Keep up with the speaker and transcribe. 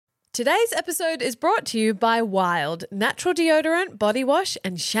Today's episode is brought to you by Wild, natural deodorant, body wash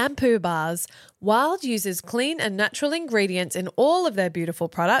and shampoo bars. Wild uses clean and natural ingredients in all of their beautiful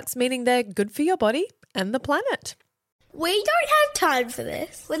products, meaning they're good for your body and the planet. We don't have time for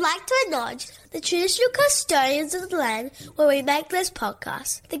this. We'd like to acknowledge the traditional custodians of the land where we make this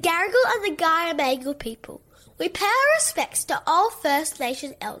podcast, the Garigal and the Garamangal people. We pay our respects to all First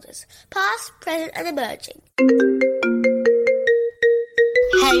Nation elders, past, present and emerging.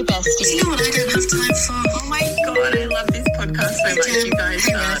 Hey, Bestie. You know what I don't have time for? Oh my God, I love this podcast so much, you guys.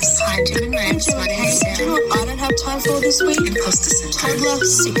 Hey, Revs. Hi, Jim and Revs. Do you know what I don't have time for this week? Imposter syndrome. Toddler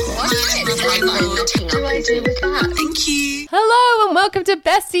sickness. What do I do with that? Thank you. Hello and welcome to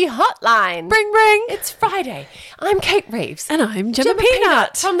Bestie Hotline. Bring, bring. It's Friday. I'm Kate Reeves. And I'm Gemma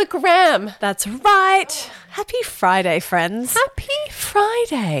Peanut. From the Gram. That's right. Happy Friday, friends. Happy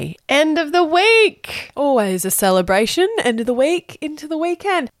Friday. End of the week. Always a celebration. End of the week, into the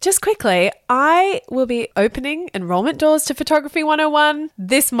weekend. Just quickly, I will be opening enrollment doors to Photography 101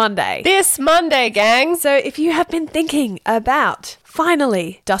 this Monday. This Monday, gang. So if you have been thinking about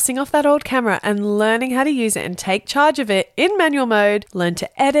finally dusting off that old camera and learning how to use it and take charge of it in manual mode, learn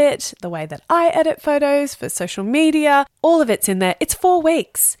to edit the way that I edit photos for social media, all of it's in there. It's 4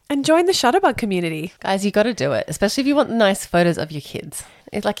 weeks. And join the Shutterbug community. Guys, you got to do it, especially if you want nice photos of your kids.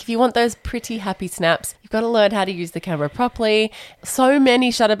 It's like if you want those pretty happy snaps, you've got to learn how to use the camera properly. So many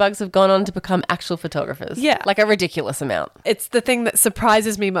Shutterbugs have gone on to become actual photographers. Yeah. Like a ridiculous amount. It's the thing that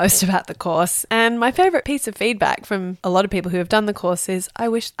surprises me most about the course. And my favourite piece of feedback from a lot of people who have done the course is, I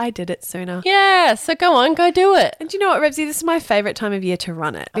wish I did it sooner. Yeah, so go on, go do it. And do you know what, Rebsy? This is my favourite time of year to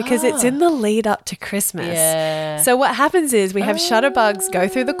run it because it's in the lead up to Christmas. Yeah. So what happens is we have Shutterbugs go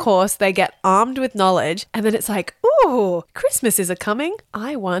through the course, they get armed with knowledge, and then it's like, ooh, Christmas is a-coming.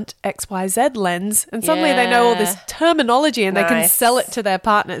 I want XYZ lens. And suddenly they know all this terminology and they can sell it to their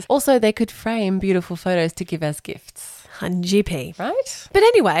partners. Also, they could frame beautiful photos to give as gifts. 100p. Right? But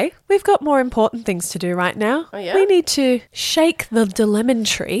anyway, we've got more important things to do right now. Oh, yeah? We need to shake the lemon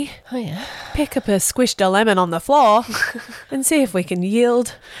tree, Oh, yeah. pick up a squished lemon on the floor, and see if we can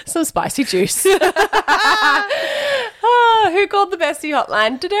yield Some spicy juice. Who called the Bestie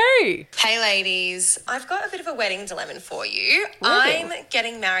Hotline today? Hey ladies, I've got a bit of a wedding dilemma for you. I'm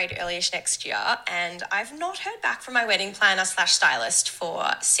getting married early-ish next year and I've not heard back from my wedding planner / stylist for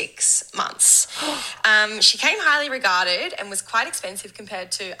 6 months. She came highly regarded and was quite expensive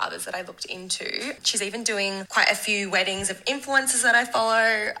compared to others that I looked into. She's even doing quite a few weddings of influencers that I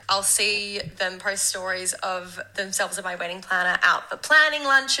follow. I'll see them post stories of themselves and my wedding planner out for planning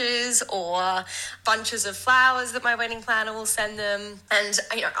lunches or bunches of flowers that my wedding planner will send them. And,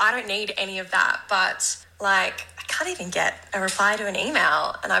 you know, I don't need any of that, but like I can't even get a reply to an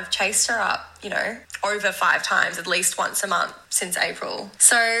email and I've chased her up, you know, over 5 times, at least once a month since April.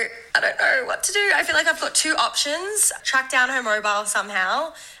 So I don't know what to do. I feel like I've got 2 options. Track down her mobile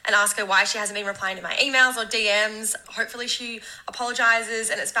somehow and ask her why she hasn't been replying to my emails or DMs. Hopefully she apologizes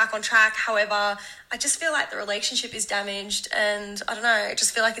and it's back on track. However, I just feel like the relationship is damaged and I don't know, I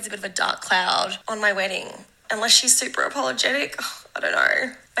just feel like it's a bit of a dark cloud on my wedding. Unless she's super apologetic, I don't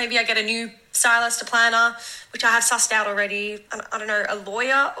know. Maybe I get a new stylist, a planner, which I have sussed out already. I don't know, a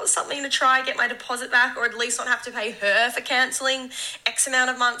lawyer or something to try get my deposit back, or at least not have to pay her for cancelling X amount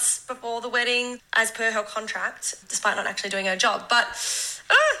of months before the wedding as per her contract, despite not actually doing her job. But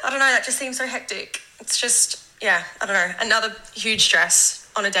I don't know, that just seems so hectic. It's just, yeah, I don't know, another huge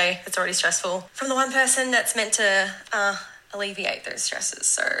stress on a day that's already stressful from the one person that's meant to alleviate those stresses.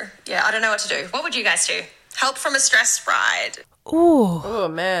 So, yeah, I don't know what to do. What would you guys do? Help from a stressed bride. Ooh. Oh,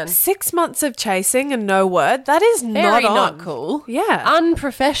 man. 6 months of chasing and no word. That is Very not cool. Yeah.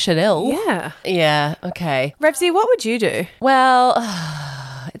 Unprofessional. Yeah. Yeah, okay. Revsy, what would you do? Well,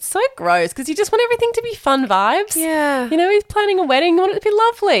 it's so gross because you just want everything to be fun vibes. Yeah. You know, he's planning a wedding, you want it to be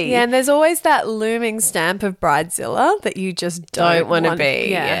lovely. Yeah, and there's always that looming stamp of bridezilla that you just don't want to be.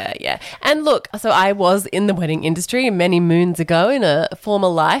 Yeah. And look, so I was in the wedding industry many moons ago in a former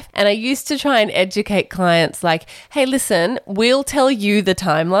life, and I used to try and educate clients like, hey, listen, we'll tell you the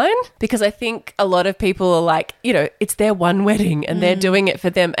timeline, because I think a lot of people are like, you know, it's their one wedding and they're doing it for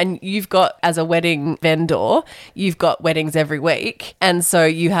them, and you've got, as a wedding vendor, you've got weddings every week, and so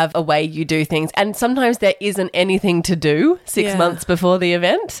you have a way you do things, and sometimes there isn't anything to do 6 months before the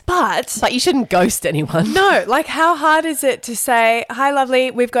event, but you shouldn't ghost anyone. No, like how hard is it to say, hi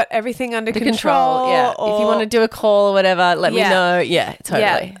lovely, we've got everything under control. Yeah, or, if you want to do a call or whatever, let me know. Yeah, totally.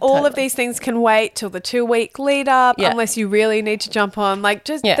 Yeah, all of these things can wait till the 2-week lead up unless you really need to jump on. Like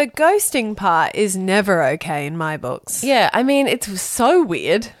just the ghosting part is never okay in my books. Yeah, I mean, it's so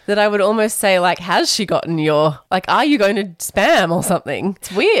weird that I would almost say, like, has she gotten your, like, are you going to spam or something?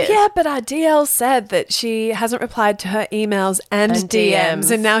 It's weird. weird. Yeah, but our DL said that she hasn't replied to her emails and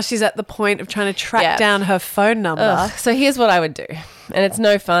DMs, and now she's at the point of trying to track down her phone number. Ugh. So here's what I would do. And it's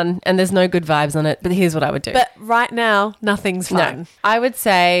no fun and there's no good vibes on it, but here's what I would do. But right now, nothing's fun. No. I would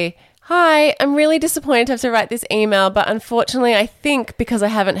say, hi, I'm really disappointed to have to write this email, but unfortunately, I think because I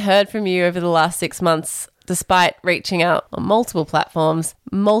haven't heard from you over the last 6 months, despite reaching out on multiple platforms,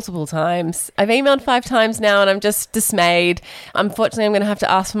 multiple times. I've emailed 5 times now and I'm just dismayed. Unfortunately, I'm going to have to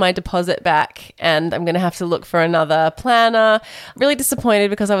ask for my deposit back and I'm going to have to look for another planner. Really disappointed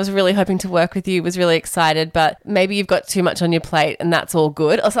because I was really hoping to work with you, was really excited, but maybe you've got too much on your plate and that's all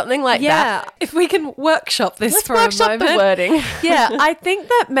good or something like that. Yeah, if we can workshop this Let's for workshop a moment. the wording. Yeah, I think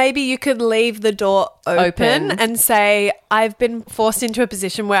that maybe you could leave the door open and say, I've been forced into a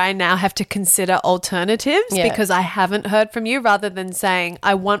position where I now have to consider alternatives because I haven't heard from you, rather than saying,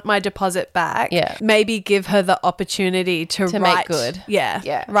 I want my deposit back. Yeah. Maybe give her the opportunity to make right, good.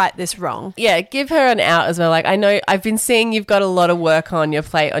 Yeah, right this wrong. Yeah, give her an out as well. Like, I know I've been seeing you've got a lot of work on your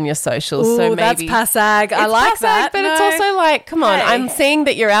plate on your socials. Ooh, so that's maybe passag. I like that. But it's also like, come on, Hey. I'm seeing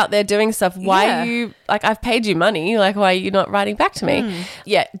that you're out there doing stuff. Why are you, like, I've paid you money. Like, why are you not writing back to me?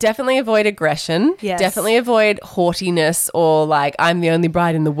 Yeah, definitely avoid aggression. Yes. Definitely avoid haughtiness or like, I'm the only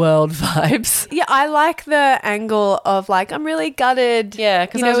bride in the world vibes. Yeah, I like the angle of like, I'm really gutted. Yeah,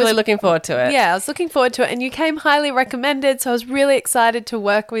 because You I was know, really looking forward to it. Yeah, I was looking forward to it, and you came highly recommended, so I was really excited to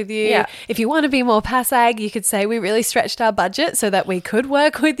work with you. Yeah. If you want to be more passag, you could say we really stretched our budget so that we could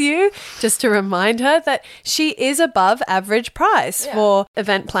work with you, just to remind her that she is above average price for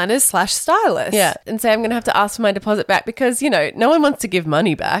event planners / stylists. Yeah, and say I'm going to have to ask for my deposit back because, you know, no one wants to give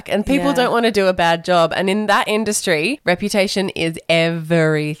money back and people don't want to do a bad job. And in that industry, reputation is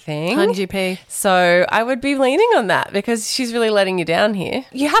everything. 100p. So I would be leaning on that because she's really letting you down here.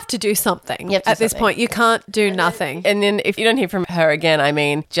 You have to do something You have to do at this something. point. You can't do nothing. And then if you don't hear from her again, I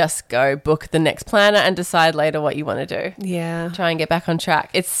mean, just go book the next planner and decide later what you want to do. Yeah. Try and get back on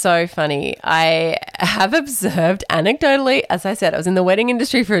track. It's so funny. I have observed anecdotally, as I said, I was in the wedding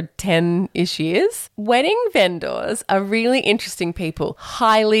industry for 10-ish years. Wedding vendors are really interesting people,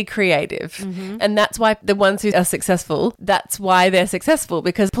 highly creative. And that's why the ones who are successful, that's why they're successful,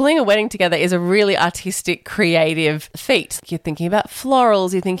 because pulling a wedding together is a really artistic, creative feat. You're thinking about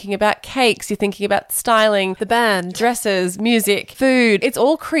florals, you're thinking about cakes, you're thinking about styling, The band. dresses, music, food. It's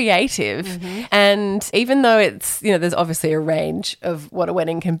all creative. And even though it's, you know, there's obviously a range of what a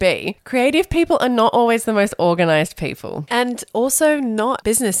wedding can be, creative people are not always the most organized people. And also not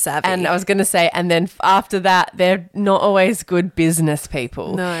business savvy. And I was going to say, and then after that, they're not always good business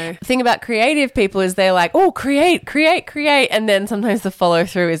people. No. The thing about creative people is they're like, oh, create. And then sometimes the follow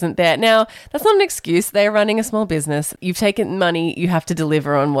through isn't there. Now, that's not an excuse. They're running a small business. You've taken money. You have to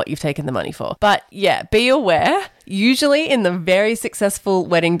deliver on what you've taken the money for. But yeah, be aware. Usually in the very successful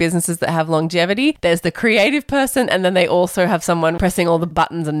wedding businesses that have longevity, there's the creative person and then they also have someone pressing all the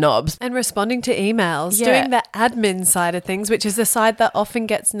buttons and knobs. And responding to emails, Yeah. doing the admin side of things, which is the side that often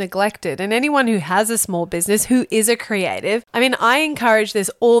gets neglected. And anyone who has a small business who is a creative, I mean, I encourage this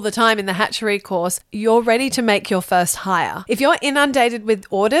all the time in the hatchery course. You're ready to make your first hire. If you're inundated with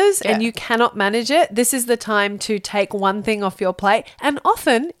orders and you cannot manage it, this is the time to take one thing off your plate. And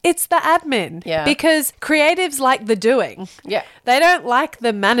often it's the admin. Yeah. Because creatives like the doing. Yeah. They don't like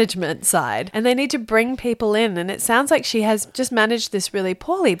the management side, and they need to bring people in. And it sounds like she has just managed this really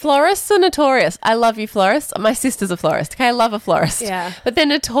poorly. Florists are notorious. I love you, florists. My sister's a florist. Okay, I love a florist. Yeah. But they're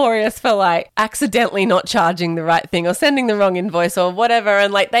notorious for like accidentally not charging the right thing or sending the wrong invoice or whatever.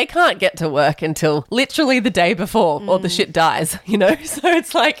 And like they can't get to work until literally the day before or the shit dies, you know? So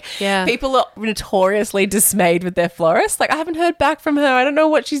it's like people are notoriously dismayed with their florist. Like, I haven't heard back from her. I don't know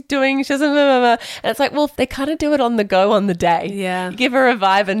what she's doing. She doesn't. And it's like, well, they kind of do it on the go on the day. Yeah. Give her a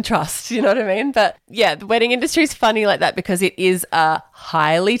vibe and trust. You know what I mean? But yeah, the wedding industry is funny like that because it is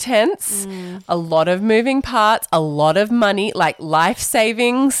highly tense, a lot of moving parts, a lot of money, like life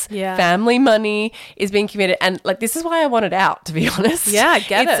savings, family money is being committed. And like, this is why I want it out, to be honest. Yeah, I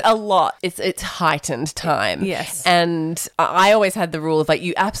get it's it. a lot. It's heightened time. Yes. And I always had the rule of like,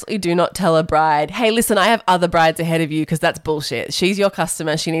 you absolutely do not tell a bride, hey, listen, I have other brides ahead of you, because that's bullshit. She's your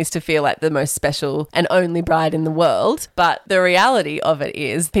customer. She needs to feel like the most special and only bride in the world. But the reality of it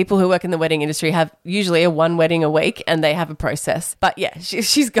is people who work in the wedding industry have usually a one wedding a week and they have a process. But yeah,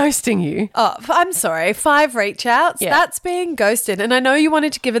 she's ghosting you. Oh, I'm sorry. 5 reach outs. Yeah. That's being ghosted. And I know you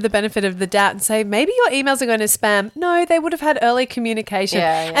wanted to give her the benefit of the doubt and say, maybe your emails are going to spam. No, they would have had early communication.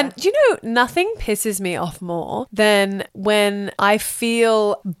 Yeah. And do you know, nothing pisses me off more than when I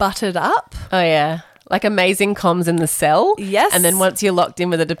feel buttered up. Oh, yeah. like amazing comms in the cell. Yes. And then once you're locked in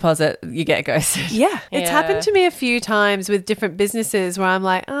with a deposit, you get ghosted. Yeah. It's happened to me a few times with different businesses where I'm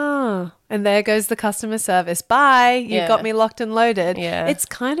like, oh, and there goes the customer service. Bye. You got me locked and loaded. Yeah. It's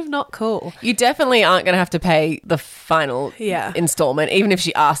kind of not cool. You definitely aren't going to have to pay the final Yeah. installment, even if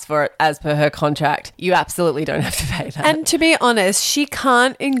she asked for it as per her contract. You absolutely don't have to pay that. And to be honest, she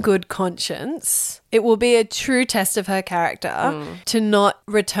can't in good conscience. It will be a true test of her character to not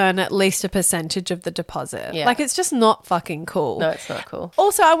return at least a percentage of the deposit. Yeah. Like, it's just not fucking cool. No, it's not cool.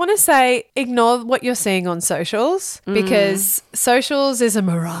 Also, I want to say, ignore what you're seeing on socials because socials is a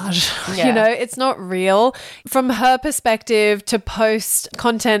mirage. Yeah. You know, it's not real. From her perspective, to post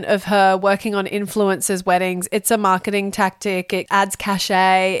content of her working on influencers' weddings, it's a marketing tactic. It adds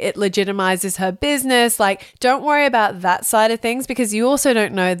cachet. It legitimizes her business. Like, don't worry about that side of things because you also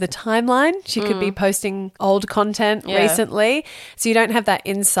don't know the timeline. She could be posting old content recently, so you don't have that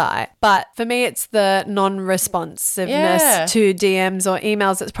insight. But for me, it's the non-responsiveness to DMs or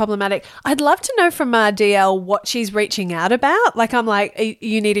emails that's problematic. I'd love to know from our DL what she's reaching out about. Like, I'm like, are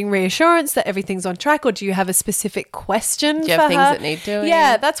you needing reassurance that everything's on track, or do you have a specific question Do you have for things her? that need doing?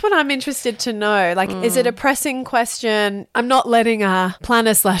 Yeah, that's what I'm interested to know. Like, is it a pressing question? I'm not letting our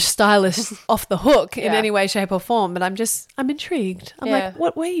planner/stylist off the hook in any way, shape, or form, but I'm intrigued. I'm like,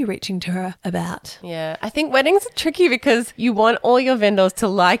 what were you reaching to her about? Yeah, I think weddings are tricky because you want all your vendors to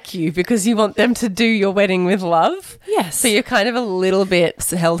like you because you want them to do your wedding with love. Yes. So you're kind of a little bit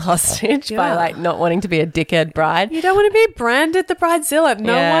held hostage by like not wanting to be a dickhead bride. You don't want to be branded the bridezilla.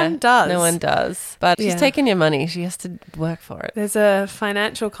 No one does. No one does. But she's taking your money. She has to work for it. There's a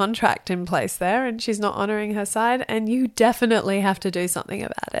financial contract in place there and she's not honouring her side, and you definitely have to do something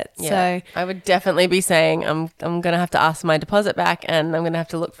about it. Yeah. So I would definitely be saying I'm going to have to ask my deposit back and I'm going to have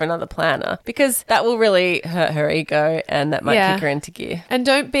to look for another planner because that will really hurt her ego and that might kick her into gear. And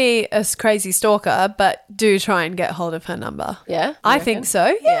don't be a crazy stalker, but do try and get hold of her number. Yeah? I think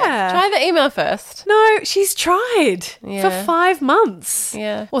so. Yeah. Try the email first. No, she's tried for 5 months.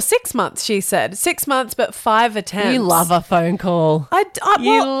 Yeah. Or 6 months, she said. 6 months, but 5 attempts. You love a phone call.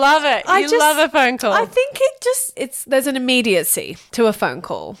 You love it. You love a phone call. I think there's an immediacy to a phone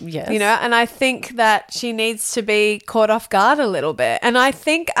call. Yes. You know, and I think that she needs to be caught off guard a little bit. And I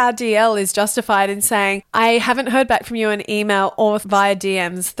think our DL is justified in saying, I haven't heard back from you in email or via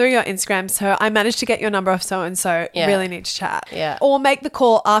DMs through your Instagram, so I managed to get your number off so-and-so. Really need to chat. Yeah. Or make the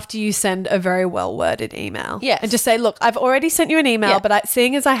call after you send a very well-worded email. Yes. And just say, look, I've already sent you an email, but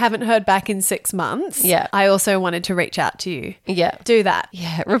seeing as I haven't heard back in 6 months, I also wanted to reach out to you. Yeah. Do that.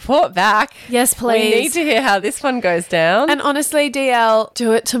 Yeah. Report back. Yes, please. We need to hear how this one goes down. And honestly, DL,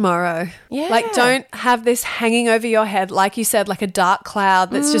 do it tomorrow. Yeah. Like, don't have this hanging over your head, like you said, like a dark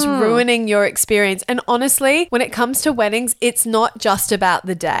cloud that's just ruining your experience. And honestly, when it comes to weddings, it's not just about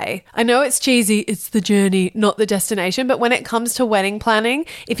the day. I know it's cheesy. It's the journey, not the destination. But when it comes to wedding planning,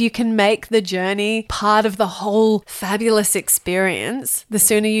 if you can make the journey part of the whole fabulous experience, the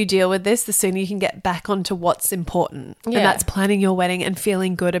sooner you deal with this, the sooner you can get back onto what's important. Yeah. And that's planning your wedding and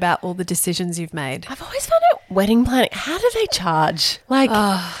feeling good about all the decisions you've made. I've always found out wedding planning, how do they charge? Like,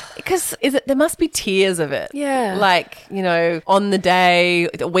 because there must be tiers of it. Yeah. Like, you know, on the day,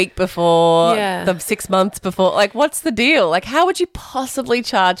 the week before, the 6 months before. Like, what's the deal? Like, how would you possibly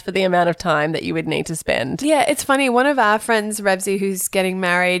charge for the amount of time that you would need to spend? Yeah, it's funny. One of our friends, Revsy, who's getting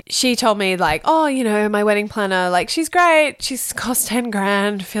married, she told me like, oh, you know, my wedding planner, like, she's great. She's cost 10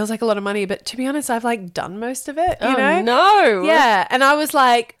 grand. Feels like a lot of money. But to be honest, I've like done most of it, you know? No. Yeah. And I was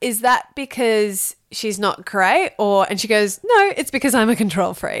like, is that because she's not great? And she goes, no, it's because I'm a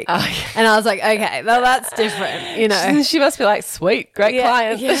control freak. Oh, yeah. And I was like, okay, well, that's different, you know? She must be like, sweet, great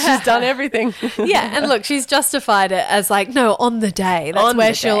client. Yeah. She's done everything. Yeah. And look, she's justified it as like, no, on the day. That's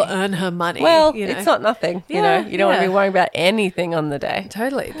where she'll earn her money. Well, you know? it's not nothing. You know, you don't want to be worrying about anything on the day.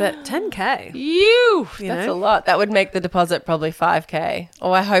 Totally. But 10K. That's a lot. That would make the deposit probably 5K.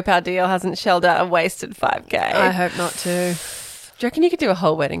 Oh, I hope our deal hasn't shelled out a wasted 5K. I hope not too. Do you reckon you could do a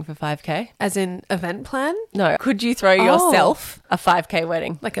whole wedding for 5K? As in event plan? No. Could you throw yourself a 5K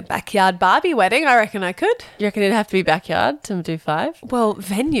wedding? Like a backyard Barbie wedding, I reckon I could. You reckon it'd have to be backyard to do 5? Well,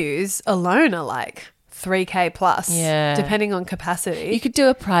 venues alone are like 3K plus, depending on capacity. You could do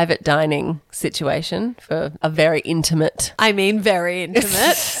a private dining situation for a very intimate. I mean, very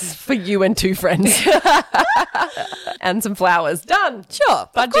intimate. For you and 2 friends. And some flowers. Done. Sure.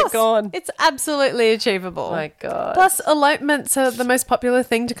 Budget gone. It's absolutely achievable. Oh my God. Plus, elopements are the most popular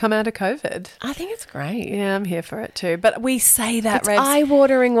thing to come out of COVID. I think it's great. Yeah, I'm here for it too. But we say that, It's Revs.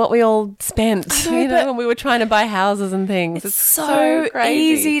 eye-watering what we all spent, know, but when we were trying to buy houses and things. It's so crazy.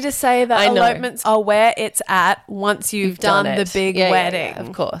 easy to say that I know. elopements are where where it's at once you've done it. the big Yeah, wedding.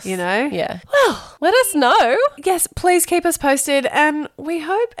 of course. You know? Yeah. Well, let us know. Yes, please keep us posted, and we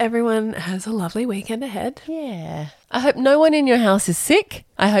hope everyone has a lovely weekend ahead. Yeah. I hope no one in your house is sick.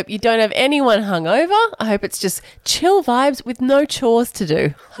 I hope you don't have anyone hungover. I hope it's just chill vibes with no chores to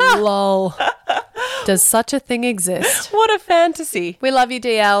do. Lol. Does such a thing exist? What a fantasy. We love you,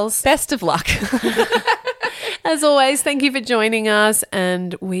 DLs. Best of luck. As always, thank you for joining us,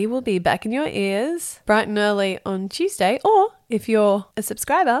 and we will be back in your ears bright and early on Tuesday, or if you're a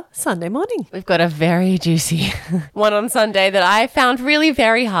subscriber, Sunday morning. We've got a very juicy one on Sunday that I found really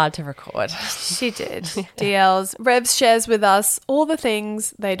very hard to record. She did. DLs. Revs shares with us all the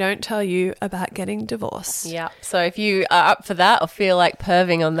things they don't tell you about getting divorced. Yeah. So if you are up for that or feel like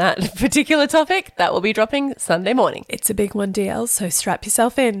perving on that particular topic, that will be dropping Sunday morning. It's a big one, DLs, so strap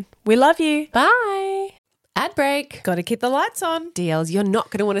yourself in. We love you. Bye. Ad break. Got to keep the lights on. DLs, you're not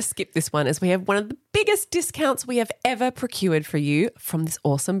going to want to skip this one as we have one of the biggest discounts we have ever procured for you from this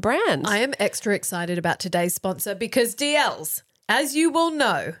awesome brand. I am extra excited about today's sponsor because DLs, as you will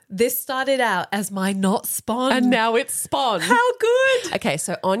know, this started out as my not spawn. And now it's Spawn. How good. Okay,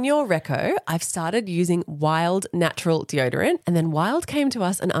 so on your reco, I've started using Wild Natural deodorant, and then Wild came to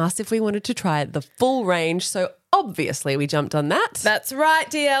us and asked if we wanted to try the full range. So obviously we jumped on that. That's right,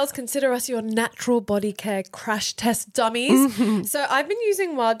 DLs. Consider us your natural body care crash test dummies. So I've been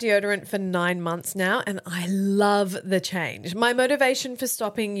using Wild deodorant for 9 months now, and I love the change. My motivation for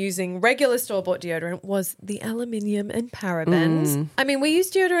stopping using regular store-bought deodorant was the aluminium and parabens. I mean, we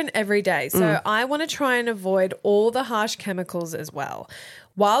use deodorant every day, so I want to try and avoid all the harsh chemicals as well.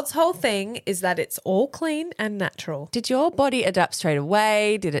 Wild's whole thing is that it's all clean and natural. Did your body adapt straight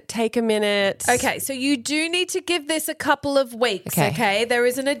away? Did it take a minute? Okay, so you do need to give this a couple of weeks, okay? There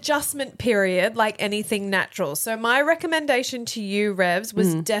is an adjustment period like anything natural. So my recommendation to you, Revs,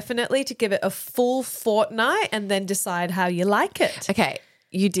 was definitely to give it a full fortnight and then decide how you like it. Okay,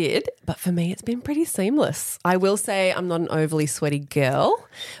 you did, but for me, it's been pretty seamless. I will say I'm not an overly sweaty girl,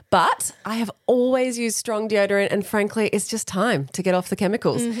 but I have always used strong deodorant, and frankly, it's just time to get off the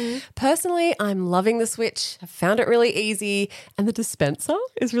chemicals. Personally, I'm loving the switch. I've found it really easy, and the dispenser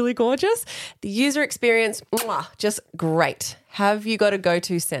is really gorgeous. The user experience, just great. Have you got a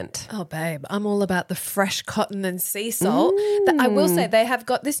go-to scent? Oh, babe, I'm all about the fresh cotton and sea salt. I will say they have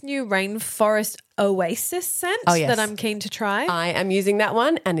got this new rainforest oasis scent that I'm keen to try. I am using that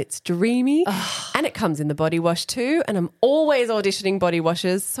one, and it's dreamy, and it comes in the body wash too, and I'm always auditioning body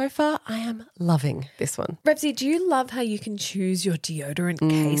washes. So far, I am loving this one. Revsy, do you love how you can choose your deodorant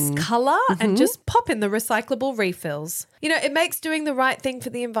case colour and just pop in the recyclable refills? You know, it makes doing the right thing for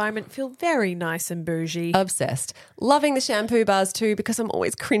the environment feel very nice and bougie. Obsessed. Loving the shampoo bars too, because I'm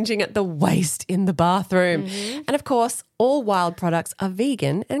always cringing at the waste in the bathroom. And of course, all Wild products are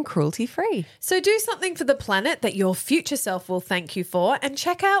vegan and cruelty-free. So do something for the planet that your future self will thank you for, and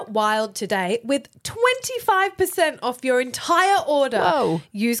check out Wild today with 25% off your entire order. Whoa.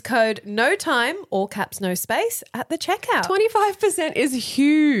 Use code NOTIME, all caps no space, at the checkout. 25% is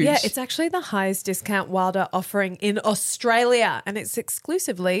huge. Yeah, it's actually the highest discount Wild are offering in Australia, and it's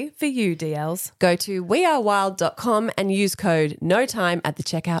exclusively for you, DLs. Go to wearewild.com and use code NOTIME at the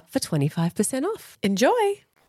checkout for 25% off. Enjoy.